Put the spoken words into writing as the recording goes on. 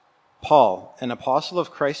Paul, an apostle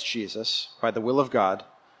of Christ Jesus, by the will of God,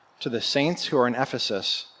 to the saints who are in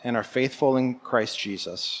Ephesus and are faithful in Christ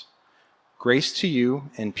Jesus. Grace to you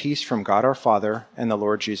and peace from God our Father and the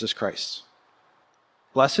Lord Jesus Christ.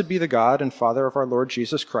 Blessed be the God and Father of our Lord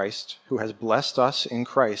Jesus Christ, who has blessed us in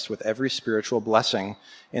Christ with every spiritual blessing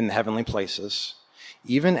in the heavenly places,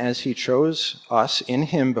 even as he chose us in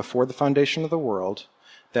him before the foundation of the world,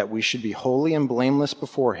 that we should be holy and blameless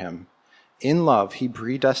before him. In love, he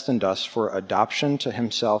predestined us for adoption to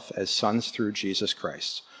himself as sons through Jesus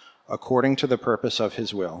Christ, according to the purpose of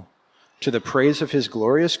his will, to the praise of his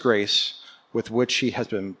glorious grace, with which he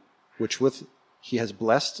has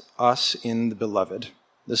blessed us in the beloved.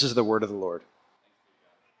 This is the word of the Lord.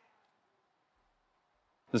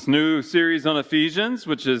 This new series on Ephesians,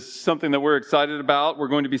 which is something that we're excited about, we're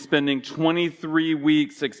going to be spending 23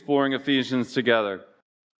 weeks exploring Ephesians together.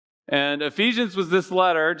 And Ephesians was this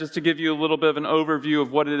letter, just to give you a little bit of an overview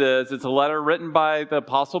of what it is. It's a letter written by the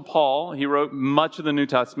Apostle Paul. He wrote much of the New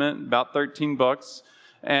Testament, about 13 books.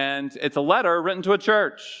 And it's a letter written to a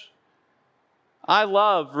church. I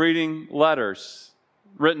love reading letters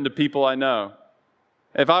written to people I know.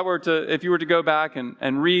 If you were to go back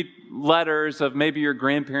and read letters of maybe your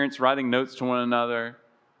grandparents writing notes to one another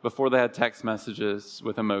before they had text messages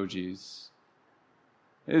with emojis,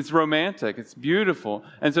 it's romantic. It's beautiful.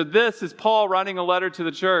 And so this is Paul writing a letter to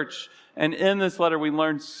the church. And in this letter, we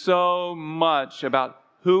learn so much about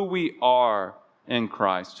who we are in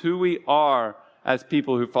Christ, who we are as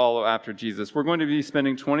people who follow after Jesus. We're going to be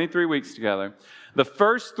spending 23 weeks together. The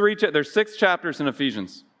first there's 6 chapters in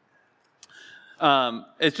Ephesians.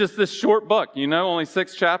 It's just this short book, only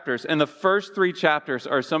 6 chapters. And the first 3 chapters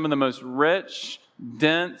are some of the most rich,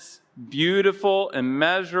 dense, beautiful,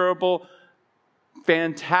 immeasurable,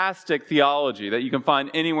 fantastic theology that you can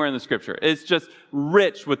find anywhere in the Scripture. It's just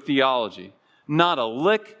rich with theology. Not a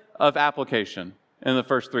lick of application in the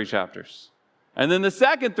first 3 chapters. And then the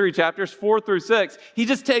second 3 chapters, 4 through 6, he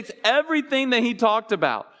just takes everything that he talked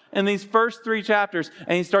about in these first 3 chapters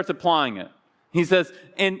and he starts applying it. He says,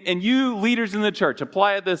 and you leaders in the church,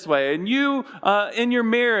 apply it this way. And you in your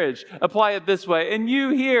marriage, apply it this way. And you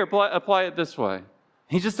here, apply it this way.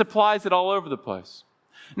 He just applies it all over the place.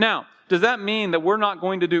 Now, does that mean that we're not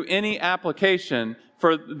going to do any application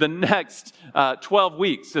for the next 12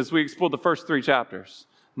 weeks as we explore the first 3 chapters?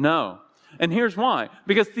 No. And here's why.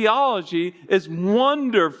 Because theology is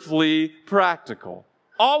wonderfully practical.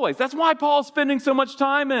 Always. That's why Paul's spending so much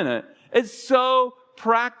time in it. It's so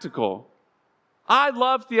practical. I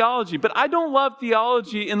love theology, but I don't love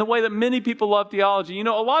theology in the way that many people love theology. A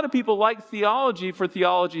lot of people like theology for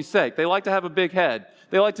theology's sake. They like to have a big head.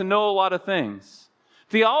 They like to know a lot of things.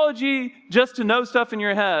 Theology, just to know stuff in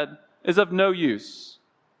your head, is of no use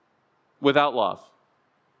without love.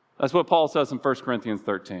 That's what Paul says in 1 Corinthians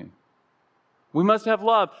 13. We must have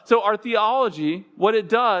love. So our theology, what it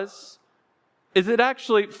does, is it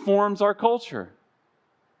actually forms our culture.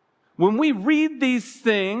 When we read these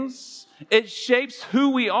things, it shapes who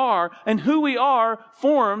we are, and who we are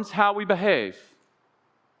forms how we behave.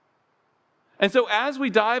 And so as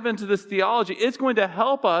we dive into this theology, it's going to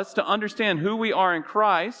help us to understand who we are in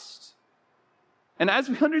Christ. And as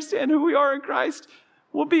we understand who we are in Christ,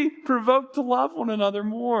 we'll be provoked to love one another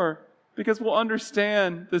more because we'll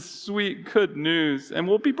understand this sweet good news. And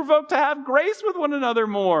we'll be provoked to have grace with one another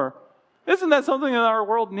more. Isn't that something that our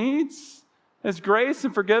world needs? Is grace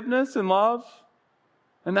and forgiveness and love?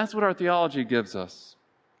 And that's what our theology gives us.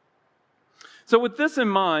 So with this in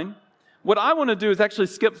mind, what I want to do is actually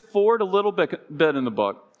skip forward a little bit in the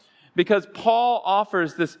book because Paul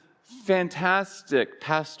offers this fantastic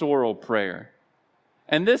pastoral prayer.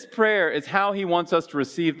 And this prayer is how he wants us to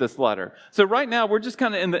receive this letter. So right now, we're just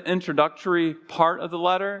kind of in the introductory part of the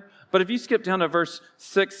letter. But if you skip down to verse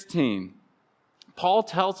 16, Paul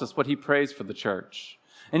tells us what he prays for the church.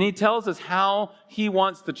 And he tells us how he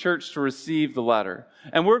wants the church to receive the letter.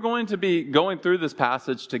 And we're going to be going through this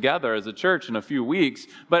passage together as a church in a few weeks.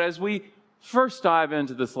 But as we first dive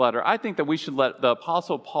into this letter, I think that we should let the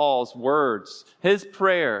Apostle Paul's words, his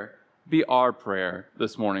prayer, be our prayer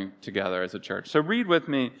this morning together as a church. So read with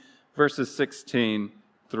me verses 16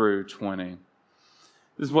 through 20.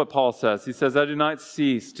 This is what Paul says. He says, I do not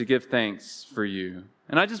cease to give thanks for you.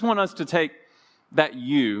 And I just want us to take that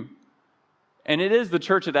you, and it is the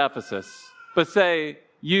church at Ephesus, but say,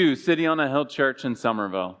 you, City on a Hill Church in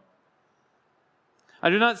Somerville.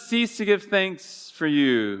 I do not cease to give thanks for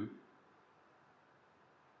you,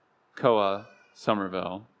 Koa,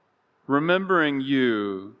 Somerville, remembering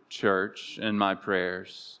you, church, in my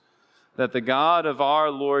prayers, that the God of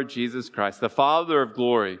our Lord Jesus Christ, the Father of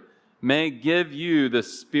glory, may give you the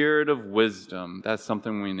spirit of wisdom. That's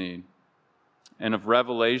something we need. and of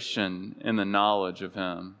revelation in the knowledge of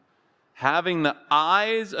him, having the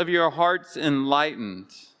eyes of your hearts enlightened.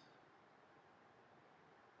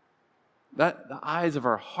 That the eyes of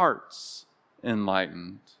our hearts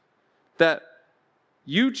enlightened, that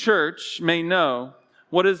you, church, may know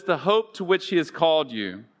what is the hope to which he has called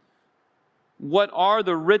you, what are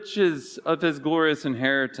the riches of his glorious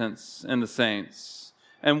inheritance in the saints,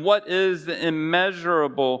 and what is the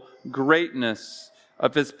immeasurable greatness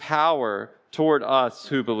of his power toward us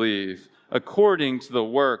who believe, according to the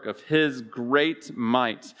work of his great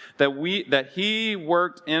might, that he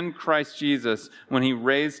worked in Christ Jesus when he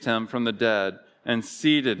raised him from the dead and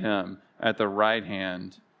seated him at the right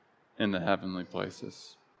hand in the heavenly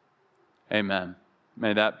places. Amen.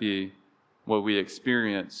 May that be what we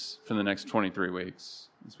experience for the next 23 weeks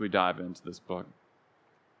as we dive into this book.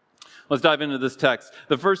 Let's dive into this text.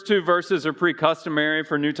 The first two verses are pretty customary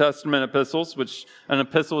for New Testament epistles, which an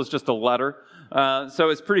epistle is just a letter. So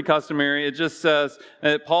it's pretty customary. It just says,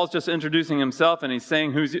 Paul's just introducing himself and he's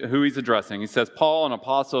saying who he's addressing. He says, Paul, an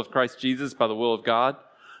apostle of Christ Jesus by the will of God,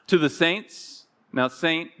 to the saints. Now,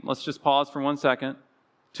 saint, let's just pause for 1 second.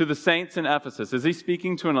 To the saints in Ephesus. Is he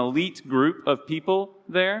speaking to an elite group of people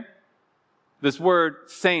there? This word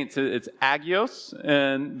saints, it's agios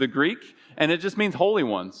in the Greek, and it just means holy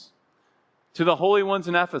ones. To the holy ones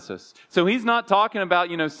in Ephesus. So he's not talking about,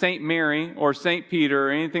 St. Mary or St. Peter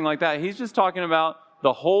or anything like that. He's just talking about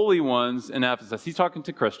the holy ones in Ephesus. He's talking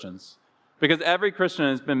to Christians. Because every Christian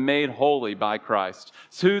has been made holy by Christ.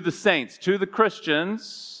 To the saints, to the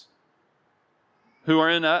Christians who are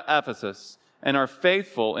in Ephesus and are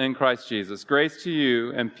faithful in Christ Jesus. Grace to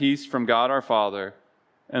you and peace from God our Father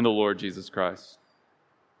and the Lord Jesus Christ.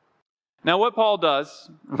 Now, what Paul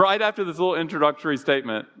does right after this little introductory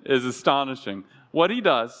statement is astonishing. What he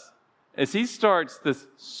does is he starts this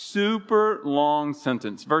super long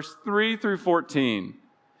sentence. Verse 3 through 14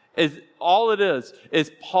 all it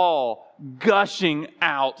is Paul gushing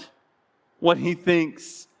out what he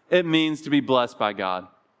thinks it means to be blessed by God.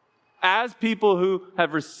 As people who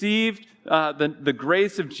have received the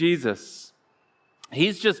grace of Jesus,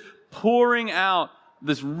 he's just pouring out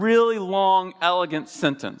this really long, elegant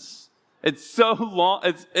sentence. It's so long.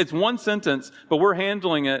 It's one sentence, but we're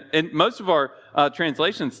handling it. And most of our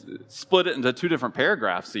translations split it into two different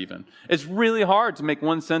paragraphs even. It's really hard to make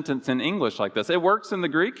one sentence in English like this. It works in the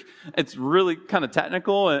Greek. It's really kind of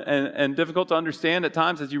technical and difficult to understand at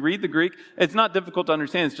times. As you read the Greek, it's not difficult to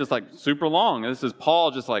understand. It's just like super long. And this is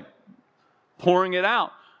Paul just like pouring it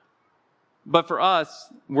out. But for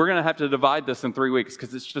us, we're going to have to divide this in 3 weeks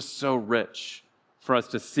because it's just so rich for us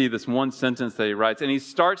to see this one sentence that he writes. And he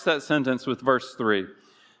starts that sentence with verse 3.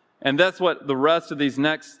 And that's what the rest of these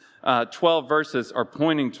next 12 verses are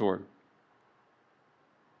pointing toward.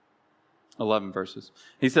 11 verses.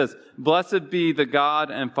 He says, "Blessed be the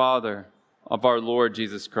God and Father of our Lord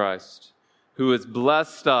Jesus Christ, who has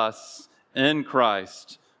blessed us in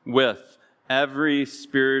Christ with every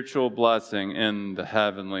spiritual blessing in the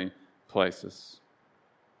heavenly places."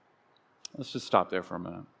 Let's just stop there for a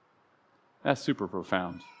minute. That's super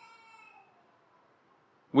profound.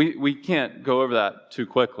 We can't go over that too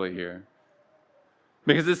quickly here.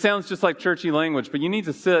 Because it sounds just like churchy language, but you need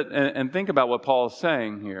to sit and think about what Paul is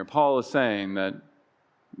saying here. Paul is saying that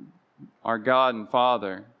our God and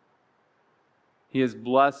Father, He has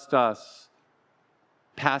blessed us,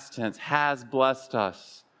 past tense, has blessed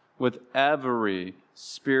us with every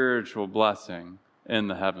spiritual blessing in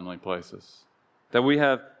the heavenly places. That we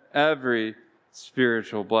have every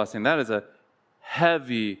spiritual blessing. That is a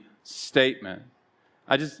heavy statement.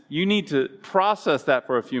 You need to process that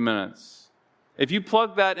for a few minutes. If you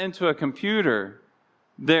plug that into a computer,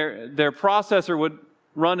 their processor would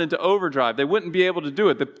run into overdrive. They wouldn't be able to do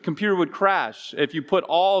it. The computer would crash if you put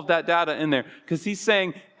all of that data in there. Because he's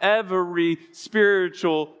saying every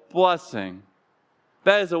spiritual blessing.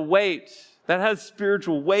 That is a weight. That has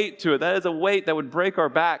spiritual weight to it. That is a weight that would break our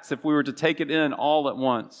backs if we were to take it in all at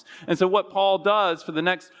once. And so what Paul does for the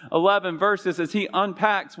next 11 verses is he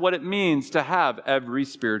unpacks what it means to have every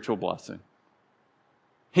spiritual blessing.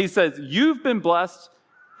 He says, you've been blessed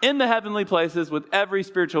in the heavenly places with every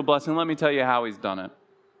spiritual blessing. Let me tell you how he's done it.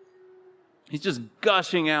 He's just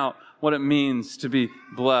gushing out what it means to be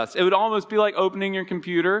blessed. It would almost be like opening your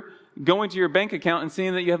computer, going to your bank account and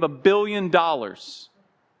seeing that you have $1 billion.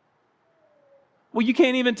 Well, you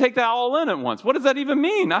can't even take that all in at once. What does that even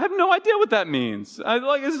mean? I have no idea what that means.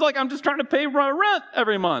 It's like I'm just trying to pay rent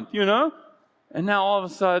every month, And now all of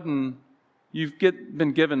a sudden, you've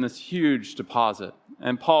been given this huge deposit.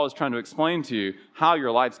 And Paul is trying to explain to you how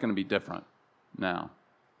your life's going to be different now.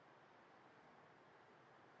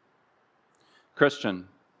 Christian,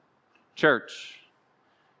 Church,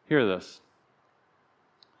 hear this.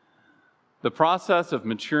 The process of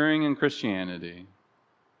maturing in Christianity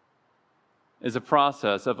is a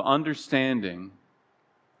process of understanding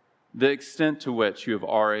the extent to which you have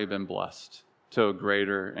already been blessed to a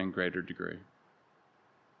greater and greater degree.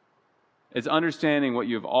 It's understanding what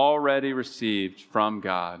you've already received from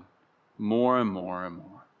God more and more and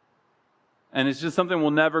more. And it's just something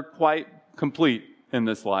we'll never quite complete in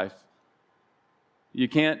this life. You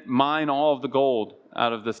can't mine all of the gold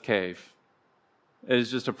out of this cave. It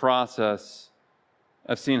is just a process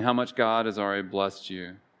of seeing how much God has already blessed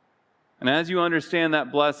you. And as you understand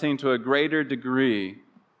that blessing to a greater degree,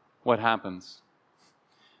 what happens?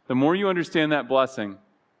 The more you understand that blessing,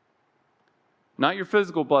 not your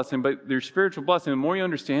physical blessing, but your spiritual blessing, the more you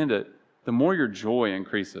understand it, the more your joy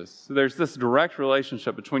increases. So there's this direct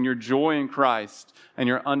relationship between your joy in Christ and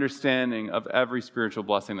your understanding of every spiritual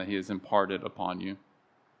blessing that He has imparted upon you.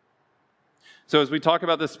 So as we talk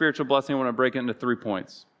about this spiritual blessing, I want to break it into 3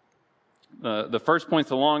 points. The first point's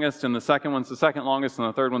the longest, and the second one's the second longest, and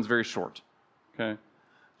the third one's very short. Okay?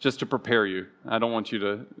 Just to prepare you. I don't want you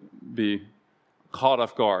to be caught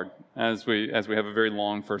off guard as we have a very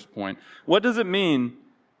long first point. What does it mean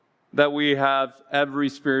that we have every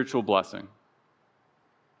spiritual blessing?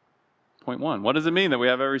 Point 1. What does it mean that we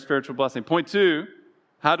have every spiritual blessing? Point 2.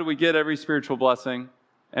 How do we get every spiritual blessing?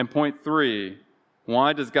 And point 3.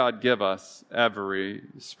 Why does God give us every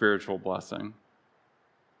spiritual blessing?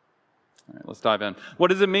 All right, let's dive in.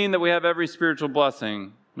 What does it mean that we have every spiritual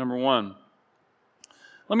blessing? Number 1.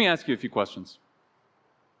 Let me ask you a few questions.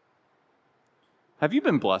 Have you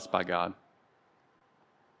been blessed by God?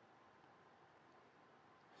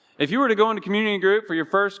 If you were to go into community group for your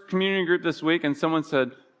first community group this week and someone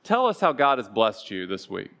said, tell us how God has blessed you this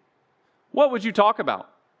week, what would you talk about?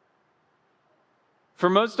 For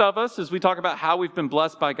most of us, as we talk about how we've been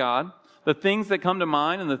blessed by God, the things that come to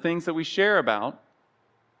mind and the things that we share about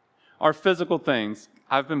are physical things.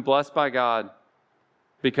 I've been blessed by God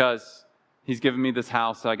because He's given me this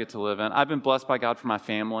house that I get to live in. I've been blessed by God for my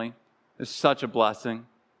family. It's such a blessing.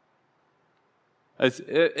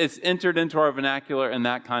 It's entered into our vernacular in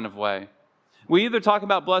that kind of way. We either talk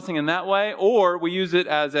about blessing in that way, or we use it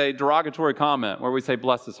as a derogatory comment where we say,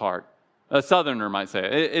 bless his heart. A Southerner might say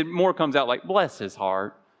it. It more comes out like, bless his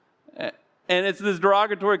heart. And it's this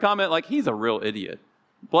derogatory comment like, he's a real idiot.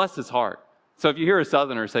 Bless his heart. So if you hear a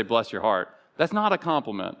Southerner say, bless your heart, that's not a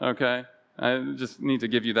compliment, okay? I just need to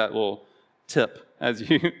give you that little tip as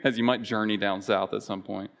you might journey down south at some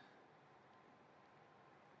point.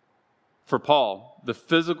 For Paul, the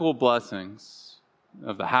physical blessings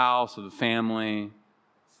of the house, of the family,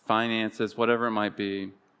 finances, whatever it might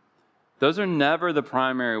be, those are never the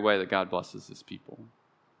primary way that God blesses His people.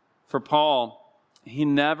 For Paul, he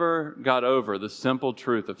never got over the simple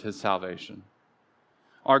truth of his salvation.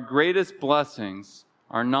 Our greatest blessings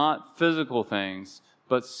are not physical things,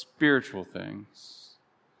 but spiritual things.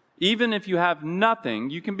 Even if you have nothing,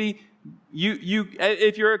 you can be,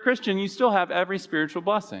 if you're a Christian, you still have every spiritual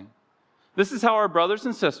blessing. This is how our brothers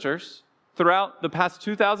and sisters throughout the past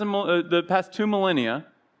 2 millennia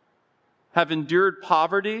have endured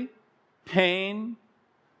poverty, pain,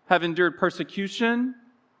 have endured persecution,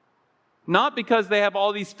 not because they have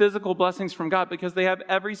all these physical blessings from God, because they have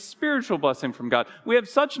every spiritual blessing from God. We have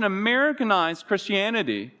such an Americanized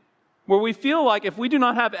Christianity where we feel like if we do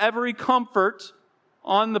not have every comfort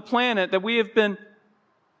on the planet, that we have been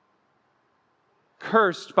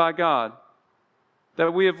cursed by God,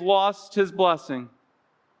 that we have lost His blessing.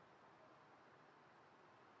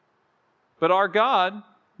 But our God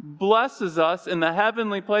blesses us in the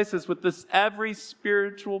heavenly places with this every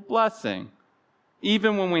spiritual blessing,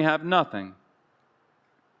 even when we have nothing.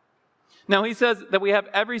 Now, he says that we have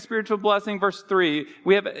every spiritual blessing, verse 3.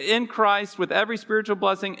 We have in Christ with every spiritual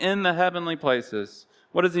blessing in the heavenly places.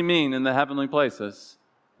 What does he mean in the heavenly places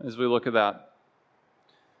as we look at that?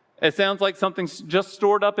 It sounds like something's just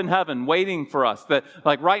stored up in heaven, waiting for us. That,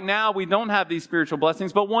 like right now, we don't have these spiritual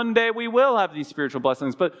blessings, but one day we will have these spiritual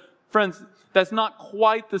blessings. But friends, that's not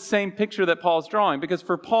quite the same picture that Paul's drawing. Because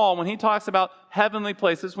for Paul, when he talks about heavenly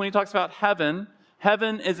places, when he talks about heaven,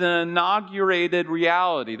 heaven is an inaugurated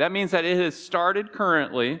reality. That means that it has started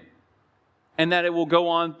currently and that it will go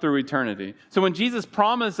on through eternity. So when Jesus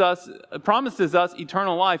promises us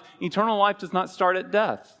eternal life does not start at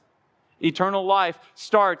death. Eternal life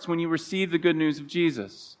starts when you receive the good news of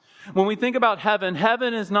Jesus. When we think about heaven,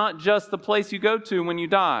 heaven is not just the place you go to when you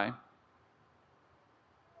die.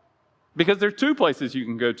 Because there are 2 places you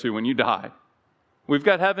can go to when you die. We've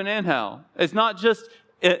got heaven and hell. It's not just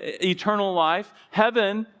eternal life.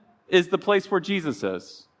 Heaven is the place where Jesus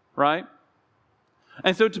is, right?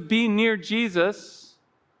 And so to be near Jesus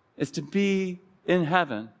is to be in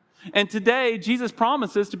heaven. And today, Jesus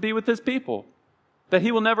promises to be with his people, that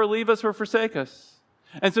he will never leave us or forsake us.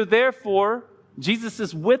 And so therefore, Jesus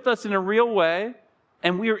is with us in a real way,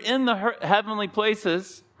 and we are in the heavenly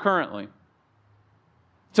places currently.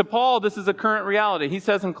 To Paul, this is a current reality. He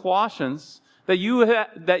says in Colossians that you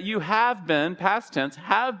have been, past tense,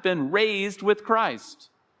 have been raised with Christ.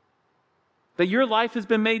 That your life has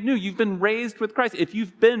been made new. You've been raised with Christ. If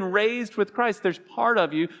you've been raised with Christ, there's part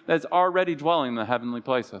of you that's already dwelling in the heavenly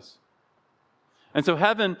places. And so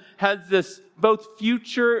heaven has this both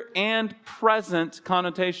future and present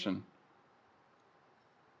connotation.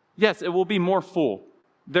 Yes, it will be more full.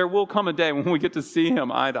 There will come a day when we get to see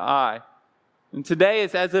him eye to eye. And today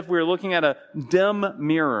it's as if we're looking at a dim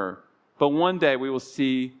mirror, but one day we will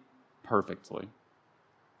see perfectly.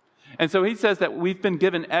 And so he says that we've been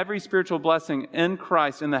given every spiritual blessing in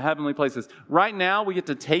Christ in the heavenly places. Right now we get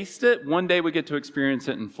to taste it. One day we get to experience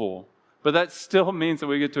it in full. But that still means that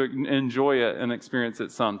we get to enjoy it and experience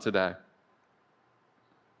it some today.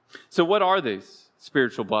 So what are these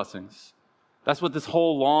spiritual blessings? That's what this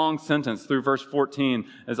whole long sentence through verse 14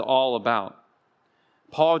 is all about.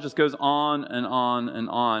 Paul just goes on and on and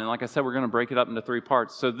on. And like I said, we're going to break it up into 3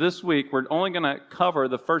 parts. So this week, we're only going to cover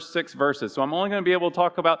the first 6 verses. So I'm only going to be able to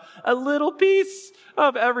talk about a little piece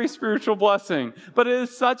of every spiritual blessing. But it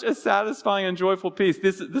is such a satisfying and joyful piece.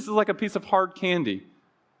 This is like a piece of hard candy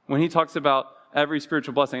when he talks about every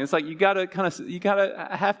spiritual blessing. It's like you got to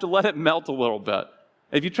have to let it melt a little bit.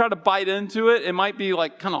 If you try to bite into it, it might be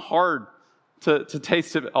like kind of hard to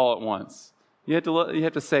taste it all at once. You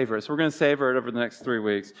have to savor it. So we're going to savor it over the next 3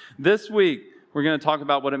 weeks. This week, we're going to talk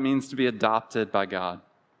about what it means to be adopted by God.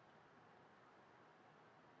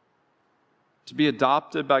 To be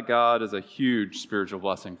adopted by God is a huge spiritual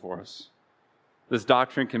blessing for us. This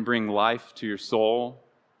doctrine can bring life to your soul.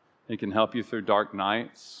 It can help you through dark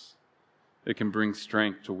nights. It can bring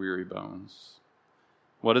strength to weary bones.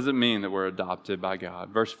 What does it mean that we're adopted by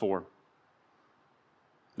God? Verse 4.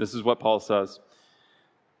 This is what Paul says.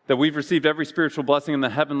 That we've received every spiritual blessing in the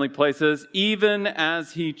heavenly places, even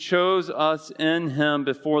as he chose us in him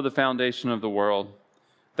before the foundation of the world,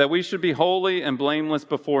 that we should be holy and blameless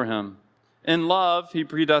before him. In love, he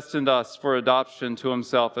predestined us for adoption to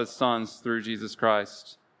himself as sons through Jesus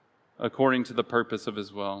Christ, according to the purpose of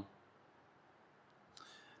his will.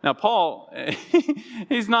 Now, Paul,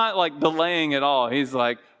 he's not like delaying at all. He's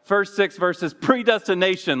like, first 6 verses,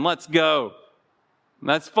 predestination, let's go. And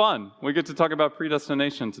that's fun. We get to talk about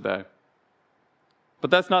predestination today. But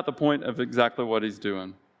that's not the point of exactly what he's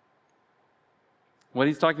doing. What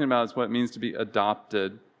he's talking about is what it means to be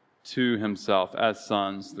adopted to himself as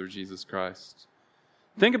sons through Jesus Christ.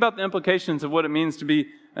 Think about the implications of what it means to be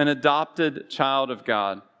an adopted child of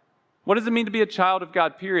God. What does it mean to be a child of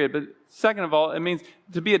God, period? But second of all, it means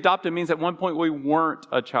to be adopted means at one point we weren't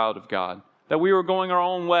a child of God, that we were going our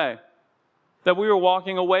own way, that we were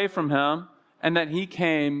walking away from him, and that he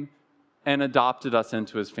came and adopted us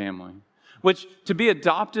into his family. Which, to be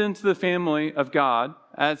adopted into the family of God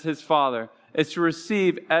as his father, is to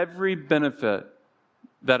receive every benefit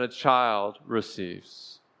that a child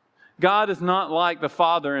receives. God is not like the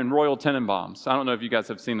father in Royal Tenenbaums. I don't know if you guys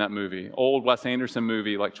have seen that movie. Old Wes Anderson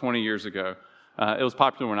movie, like 20 years ago. It was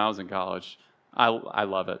popular when I was in college. I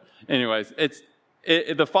love it. Anyways,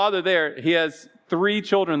 the father there, he has 3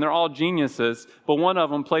 children. They're all geniuses, but one of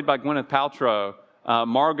them, played by Gwyneth Paltrow,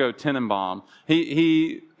 Margot Tenenbaum,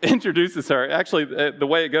 he introduces her. Actually, the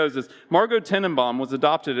way it goes is Margot Tenenbaum was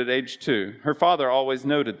adopted at age 2. Her father always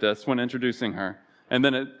noted this when introducing her. And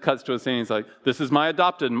then it cuts to a scene. He's like, "This is my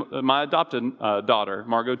adopted daughter,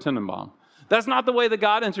 Margot Tenenbaum." That's not the way that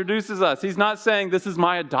God introduces us. He's not saying, "This is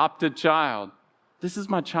my adopted child." This is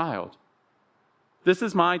my child. This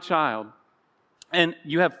is my child. And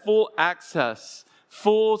you have full access,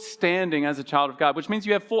 full standing as a child of God, which means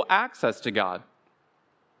you have full access to God.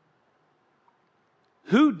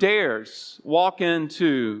 Who dares walk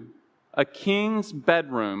into a king's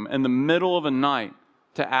bedroom in the middle of a night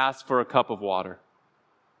to ask for a cup of water?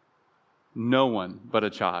 No one but a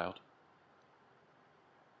child.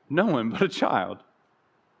 No one but a child.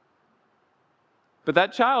 But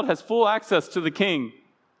that child has full access to the king.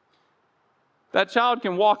 That child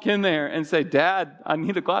can walk in there and say, "Dad, I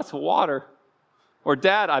need a glass of water." Or,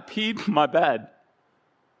 "Dad, I peed my bed."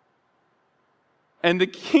 And the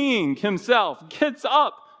king himself gets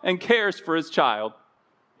up and cares for his child.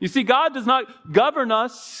 You see, God does not govern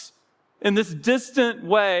us in this distant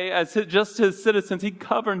way as just his citizens. He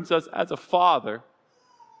governs us as a father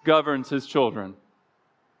governs his children.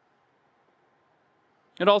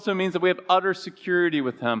 It also means that we have utter security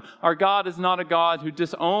with Him. Our God is not a God who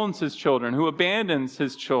disowns His children, who abandons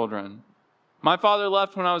His children. My father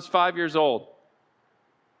left when I was 5 years old,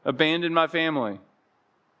 abandoned my family.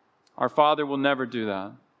 Our Father will never do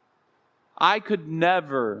that. I could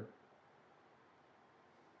never,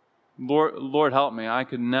 Lord help me, I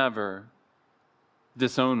could never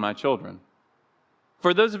disown my children.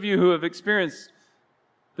 For those of you who have experienced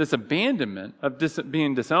this abandonment of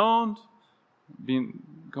being disowned,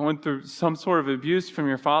 going through some sort of abuse from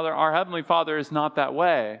your Father, our Heavenly Father is not that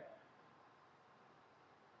way.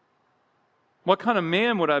 What kind of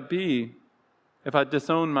man would I be if I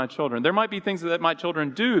disowned my children? There might be things that my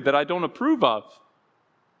children do that I don't approve of.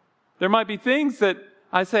 There might be things that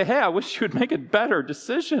I say, hey, I wish you would make a better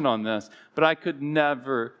decision on this, but I could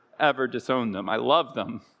never, ever disown them. I love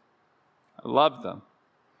them. I love them.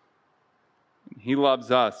 He loves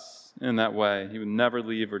us in that way. He would never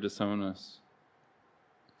leave or disown us.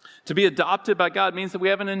 To be adopted by God means that we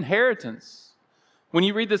have an inheritance. When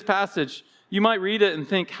you read this passage, you might read it and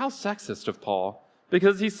think, how sexist of Paul,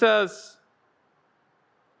 because he says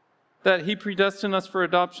that He predestined us for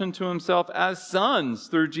adoption to Himself as sons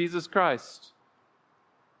through Jesus Christ.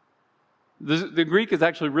 The Greek is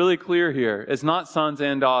actually really clear here. It's not sons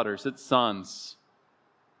and daughters, it's sons.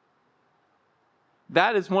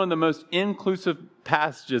 That is one of the most inclusive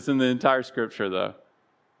passages in the entire Scripture, though.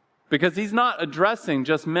 Because he's not addressing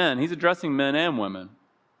just men, he's addressing men and women.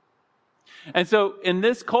 And so in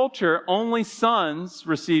this culture, only sons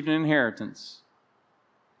received an inheritance.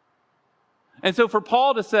 And so for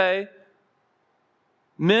Paul to say,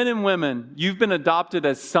 men and women, you've been adopted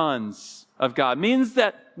as sons of God, means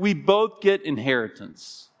that we both get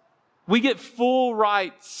inheritance. We get full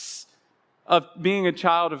rights of being a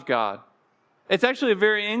child of God. It's actually a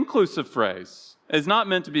very inclusive phrase. It's not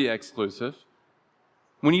meant to be exclusive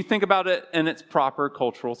when you think about it in its proper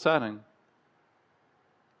cultural setting.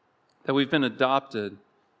 That we've been adopted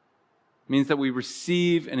means that we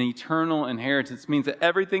receive an eternal inheritance. It means that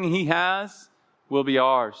everything He has will be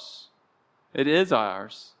ours. It is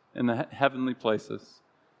ours in the heavenly places.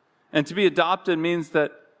 And to be adopted means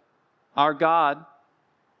that our God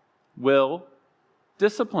will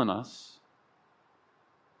discipline us.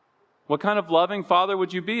 What kind of loving father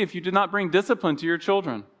would you be if you did not bring discipline to your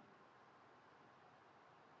children?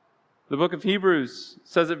 The book of Hebrews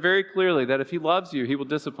says it very clearly that if He loves you, He will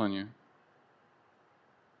discipline you.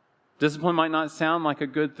 Discipline might not sound like a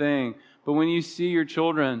good thing, but when you see your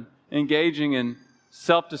children engaging in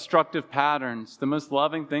self-destructive patterns, the most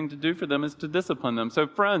loving thing to do for them is to discipline them. So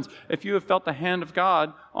friends, if you have felt the hand of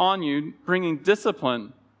God on you bringing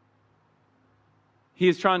discipline, He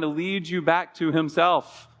is trying to lead you back to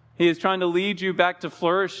Himself. He is trying to lead you back to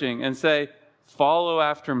flourishing and say, follow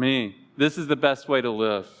after me. This is the best way to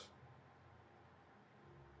live.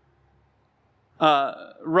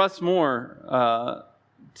 Russ Moore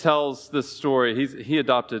tells this story. He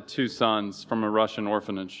adopted 2 sons from a Russian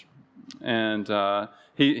orphanage. And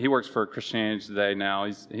he works for Christianity Today now.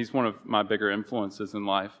 He's one of my bigger influences in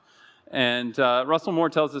life. And Russell Moore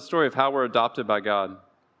tells the story of how we're adopted by God.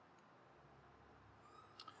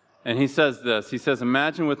 And he says this. He says,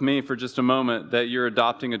 imagine with me for just a moment that you're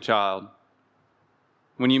adopting a child.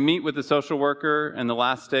 When you meet with the social worker in the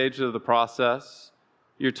last stage of the process,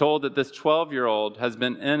 you're told that this 12-year-old has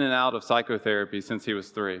been in and out of psychotherapy since he was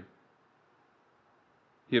 3.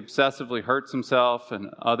 He obsessively hurts himself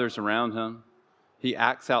and others around him. He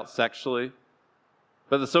acts out sexually.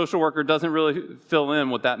 But the social worker doesn't really fill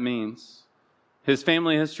in what that means. His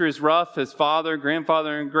family history is rough. His father,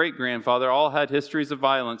 grandfather, and great-grandfather all had histories of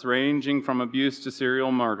violence, ranging from abuse to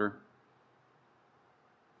serial murder.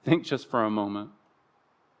 Think just for a moment.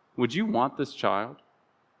 Would you want this child?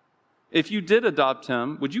 If you did adopt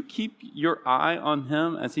him, would you keep your eye on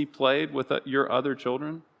him as he played with your other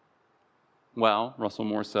children? Well, Russell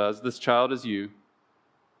Moore says, this child is you,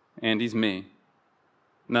 and he's me.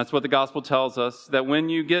 And that's what the gospel tells us, that when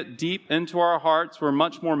you get deep into our hearts, we're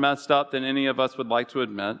much more messed up than any of us would like to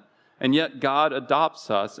admit. And yet God adopts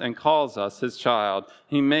us and calls us His child.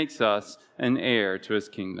 He makes us an heir to His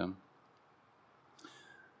kingdom.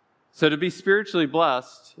 So to be spiritually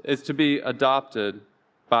blessed is to be adopted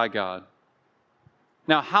by God.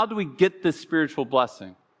 Now, how do we get this spiritual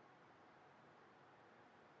blessing?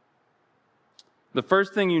 The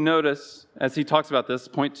first thing you notice as he talks about this,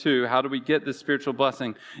 point 2, how do we get this spiritual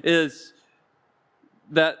blessing, is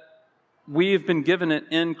that we have been given it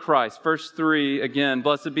in Christ. Verse 3, again,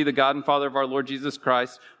 blessed be the God and Father of our Lord Jesus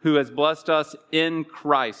Christ, who has blessed us in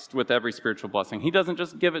Christ with every spiritual blessing. He doesn't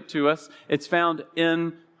just give it to us, it's found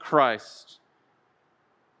in Christ.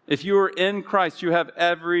 If you are in Christ, you have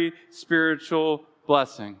every spiritual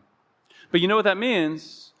blessing. But you know what that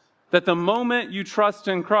means? That the moment you trust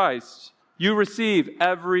in Christ, you receive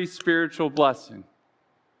every spiritual blessing.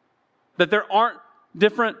 That there aren't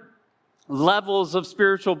different levels of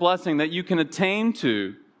spiritual blessing that you can attain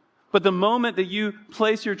to. But the moment that you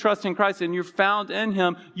place your trust in Christ and you're found in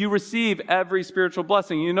Him, you receive every spiritual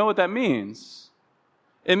blessing. You know what that means?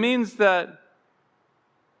 It means that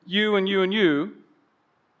you and you and you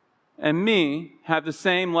and me have the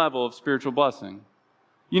same level of spiritual blessing.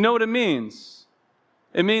 You know what it means?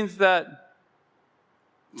 It means that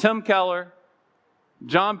Tim Keller,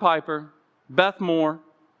 John Piper, Beth Moore,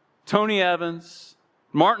 Tony Evans,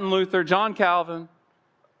 Martin Luther, John Calvin,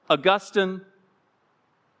 Augustine,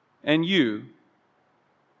 and you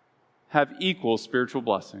have equal spiritual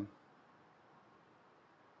blessing.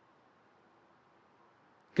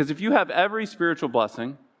 Because if you have every spiritual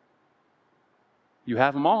blessing, you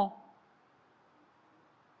have them all.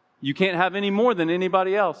 You can't have any more than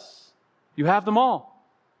anybody else. You have them all.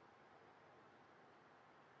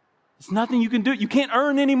 There's nothing you can do. You can't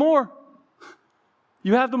earn any more.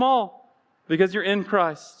 You have them all because you're in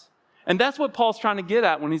Christ. And that's what Paul's trying to get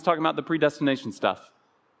at when he's talking about the predestination stuff.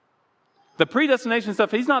 The predestination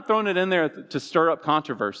stuff, he's not throwing it in there to stir up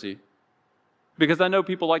controversy, because I know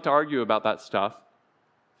people like to argue about that stuff.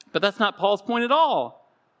 But that's not Paul's point at all.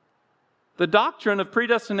 The doctrine of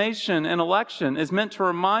predestination and election is meant to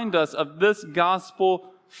remind us of this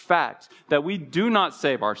gospel fact, that we do not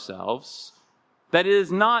save ourselves, that it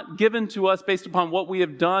is not given to us based upon what we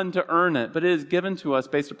have done to earn it, but it is given to us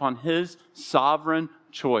based upon His sovereign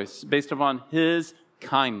choice, based upon His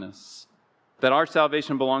kindness, that our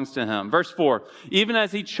salvation belongs to Him. Verse 4, even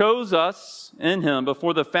as He chose us in Him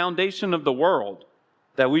before the foundation of the world,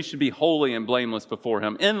 that we should be holy and blameless before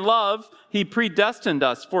Him. In love, He predestined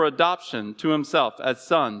us for adoption to Himself as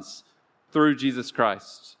sons through Jesus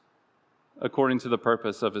Christ, according to the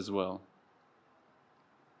purpose of His will.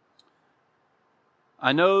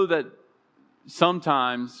 I know that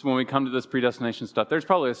sometimes when we come to this predestination stuff, there's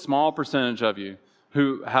probably a small percentage of you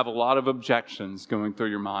who have a lot of objections going through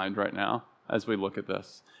your mind right now as we look at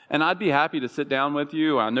this. And I'd be happy to sit down with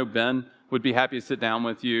you. I know Ben would be happy to sit down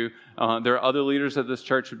with you. There are other leaders of this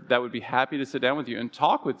church that would be happy to sit down with you and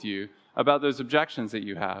talk with you about those objections that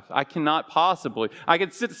you have. I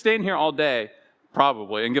could stand here all day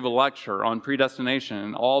probably and give a lecture on predestination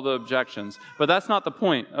and all the objections, but that's not the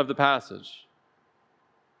point of the passage.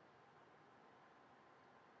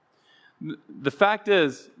 The fact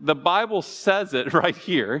is, the Bible says it right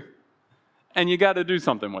here, and you got to do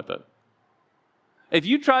something with it. If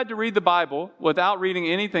you tried to read the Bible without reading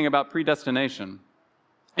anything about predestination,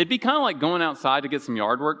 it'd be kind of like going outside to get some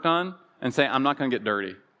yard work done and say, I'm not going to get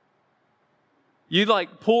dirty. You'd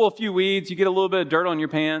pull a few weeds, you get a little bit of dirt on your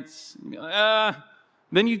pants,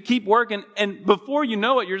 then you keep working, and before you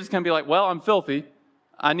know it, you're just going to be like, well, I'm filthy.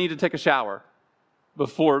 I need to take a shower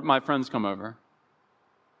before my friends come over.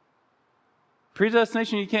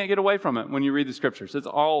 Predestination, you can't get away from it when you read the Scriptures. It's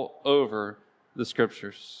all over the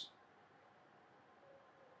Scriptures.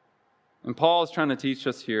 And Paul is trying to teach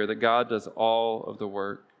us here that God does all of the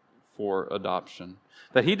work for adoption.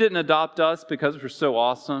 That He didn't adopt us because we're so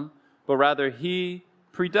awesome, but rather He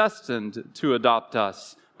predestined to adopt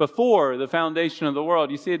us before the foundation of the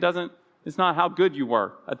world. You see, it's not how good you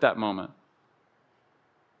were at that moment.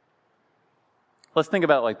 Let's think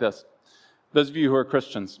about it like this. Those of you who are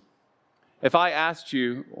Christians, if I asked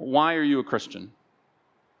you, why are you a Christian?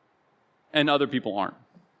 And other people aren't,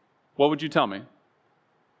 what would you tell me?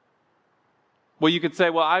 Well, you could say,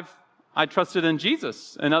 well, I trusted in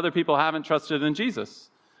Jesus, and other people haven't trusted in Jesus.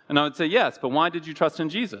 And I would say, yes, but why did you trust in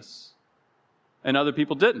Jesus? And other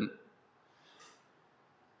people didn't.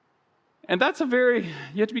 And you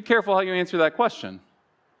have to be careful how you answer that question.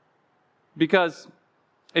 Because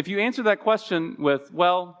if you answer that question with,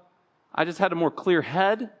 well, I just had a more clear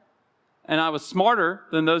head, and I was smarter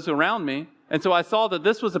than those around me, and so I saw that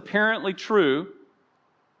this was apparently true,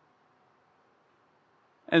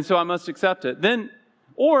 and so I must accept it. Then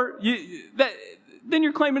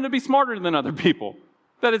you're claiming to be smarter than other people.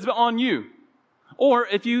 That is on you. Or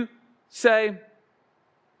if you say,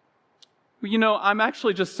 well, I'm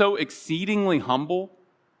actually just so exceedingly humble.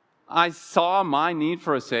 I saw my need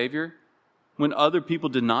for a Savior when other people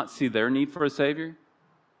did not see their need for a Savior.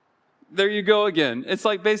 There you go again. It's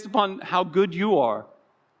based upon how good you are.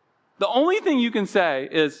 The only thing you can say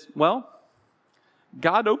is, well,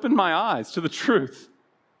 God opened my eyes to the truth.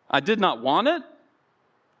 I did not want it.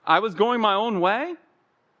 I was going my own way.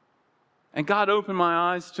 And God opened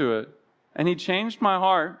my eyes to it. And He changed my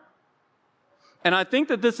heart. And I think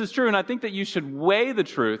that this is true. And I think that you should weigh the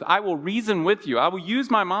truth. I will reason with you. I will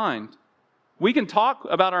use my mind We can talk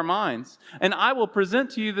about our minds, and I will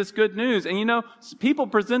present to you this good news. And you know, people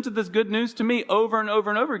presented this good news to me over and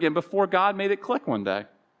over and over again before God made it click one day.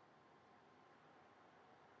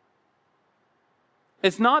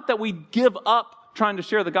 It's not that we give up trying to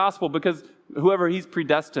share the gospel because whoever He's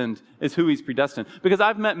predestined is who He's predestined. Because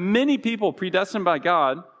I've met many people predestined by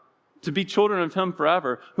God to be children of Him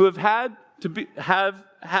forever who have had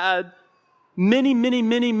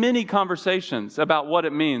many conversations about what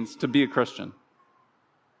it means to be a Christian.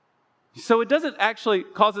 So it doesn't actually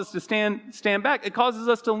cause us to stand back. It causes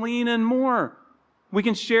us to lean in more. We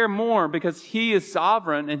can share more because He is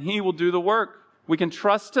sovereign and He will do the work. We can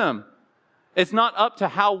trust Him. It's not up to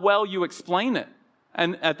how well you explain it.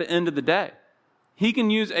 And at the end of the day, He can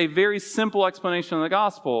use a very simple explanation of the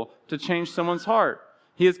gospel to change someone's heart.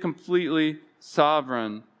 He is completely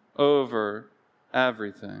sovereign over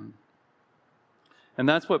everything. And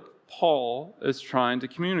that's what Paul is trying to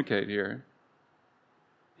communicate here.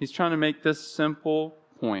 He's trying to make this simple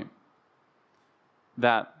point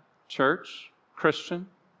that church, Christian,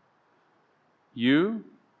 you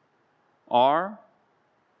are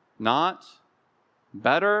not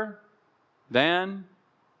better than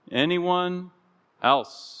anyone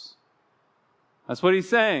else. That's what he's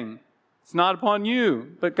saying. It's not upon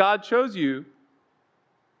you, but God chose you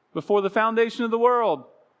before the foundation of the world.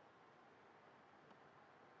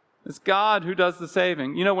 It's God who does the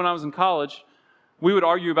saving. You know, when I was in college, we would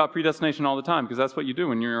argue about predestination all the time because that's what you do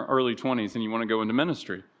when you're in your early 20s and you want to go into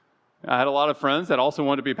ministry. I had a lot of friends that also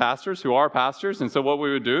wanted to be pastors who are pastors, and so what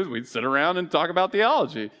we would do is we'd sit around and talk about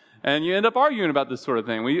theology. And you end up arguing about this sort of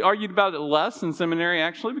thing. We argued about it less in seminary,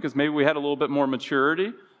 actually, because maybe we had a little bit more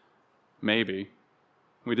maturity. Maybe.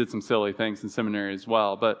 We did some silly things in seminary as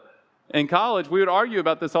well. But in college, we would argue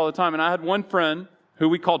about this all the time. And I had one friend who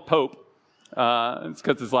we called Pope. It's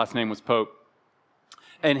because his last name was Pope.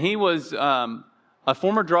 And he was a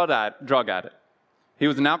former drug addict. He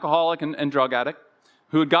was an alcoholic and drug addict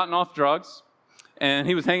who had gotten off drugs. And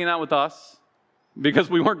he was hanging out with us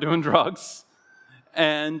because we weren't doing drugs.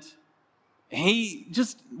 And he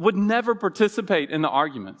just would never participate in the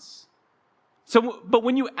arguments. But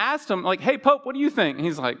when you asked him, like, hey, Pope, what do you think? And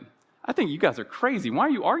he's like, I think you guys are crazy. Why are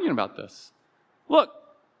you arguing about this? Look,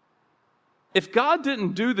 if God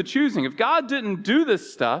didn't do the choosing, if God didn't do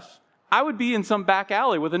this stuff, I would be in some back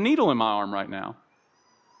alley with a needle in my arm right now.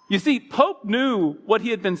 You see, Pope knew what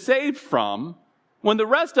he had been saved from when the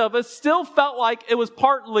rest of us still felt like it was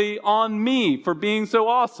partly on me for being so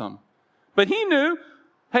awesome. But he knew,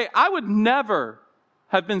 hey, I would never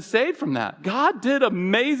have been saved from that. God did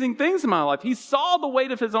amazing things in my life. He saw the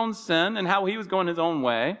weight of his own sin and how he was going his own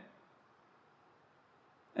way.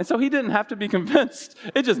 And so he didn't have to be convinced.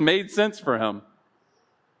 It just made sense for him.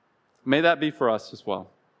 May that be for us as well.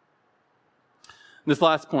 This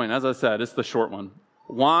last point, as I said, it's the short one.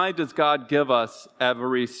 Why does God give us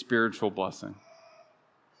every spiritual blessing?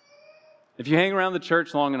 If you hang around the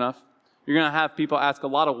church long enough, you're going to have people ask a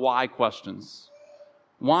lot of why questions.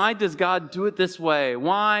 Why does God do it this way?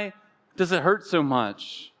 Why does it hurt so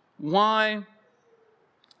much? Why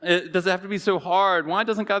does it have to be so hard? Why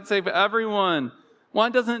doesn't God save everyone? Why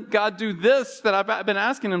doesn't God do this that I've been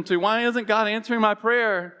asking Him to? Why isn't God answering my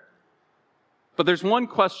prayer? But there's one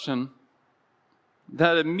question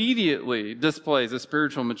that immediately displays a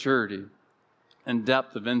spiritual maturity and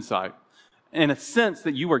depth of insight, in a sense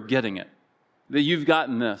that you are getting it, that you've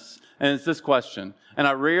gotten this. And it's this question. And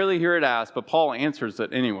I rarely hear it asked, but Paul answers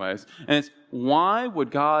it anyways. And it's, why would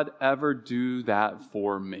God ever do that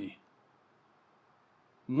for me?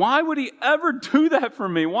 Why would He ever do that for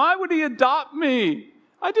me? Why would He adopt me?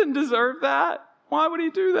 I didn't deserve that. Why would He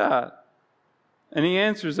do that? And he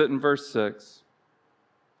answers it in verse 6.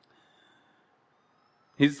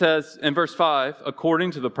 He says in verse 5,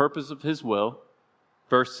 according to the purpose of His will.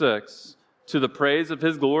 Verse 6, to the praise of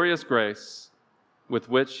His glorious grace, with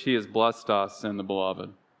which He has blessed us in the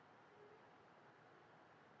Beloved.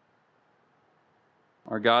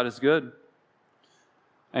 Our God is good,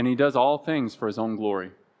 and He does all things for His own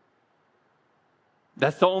glory.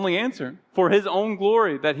 That's the only answer, for His own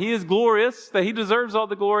glory, that He is glorious, that He deserves all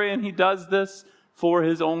the glory, and He does this for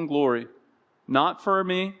His own glory. Not for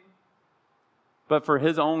me, but for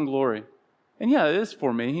His own glory. And yeah, it is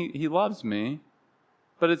for me. He loves me,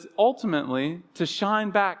 but it's ultimately to shine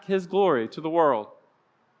back His glory to the world.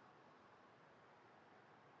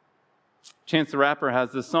 Chance the Rapper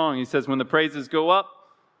has this song. He says, when the praises go up,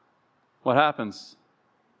 what happens?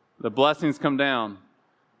 The blessings come down.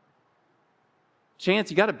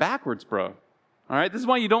 Chance, you got it backwards, bro. All right? This is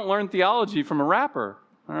why you don't learn theology from a rapper.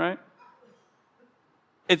 All right?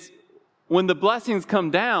 It's when the blessings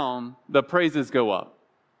come down, the praises go up.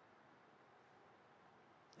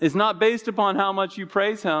 is not based upon how much you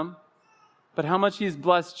praise Him, but how much He has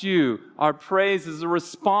blessed you. Our praise is a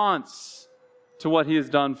response to what He has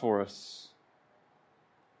done for us.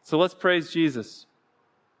 So let's praise Jesus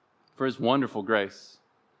for His wonderful grace.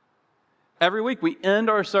 Every week we end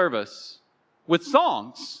our service with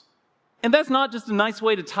songs. And that's not just a nice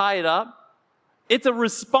way to tie it up. It's a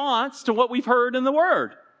response to what we've heard in the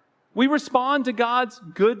Word. We respond to God's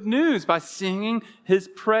good news by singing His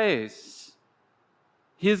praise.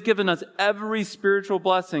 He has given us every spiritual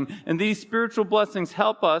blessing, and these spiritual blessings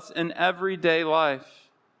help us in everyday life.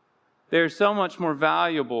 They are so much more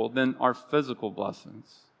valuable than our physical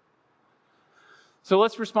blessings. So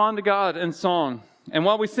let's respond to God in song. And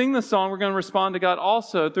while we sing the song, we're going to respond to God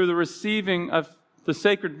also through the receiving of the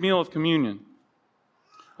sacred meal of communion.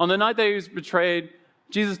 On the night that He was betrayed,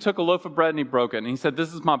 Jesus took a loaf of bread and He broke it. And He said,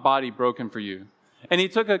 "This is my body broken for you." And He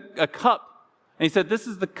took a cup and He said, "This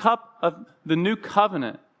is the cup of the new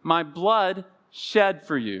covenant, my blood shed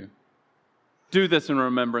for you. Do this in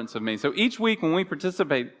remembrance of me." So each week when we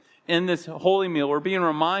participate in this holy meal, we're being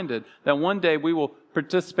reminded that one day we will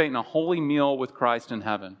participate in a holy meal with Christ in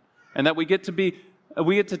heaven. And that we get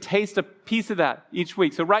to taste a piece of that each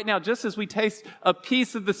week. So right now, just as we taste a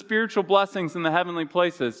piece of the spiritual blessings in the heavenly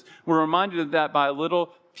places, we're reminded of that by a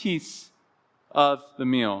little piece of the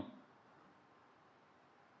meal.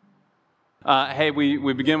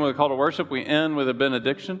 We begin with a call to worship. We end with a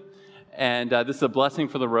benediction. And this is a blessing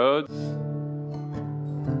for the roads.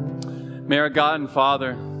 May our God and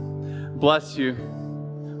Father bless you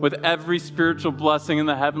with every spiritual blessing in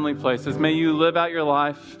the heavenly places. May you live out your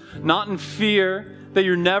life, not in fear that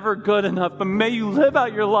you're never good enough, but may you live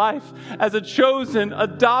out your life as a chosen,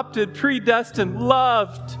 adopted, predestined,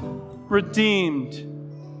 loved,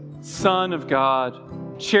 redeemed Son of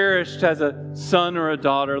God, cherished as a son or a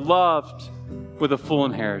daughter, loved with a full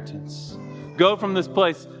inheritance. Go from this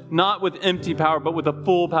place not with empty power, but with the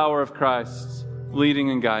full power of Christ, leading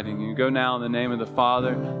and guiding you. Go now in the name of the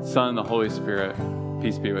Father, Son, and the Holy Spirit.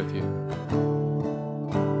 Peace be with you.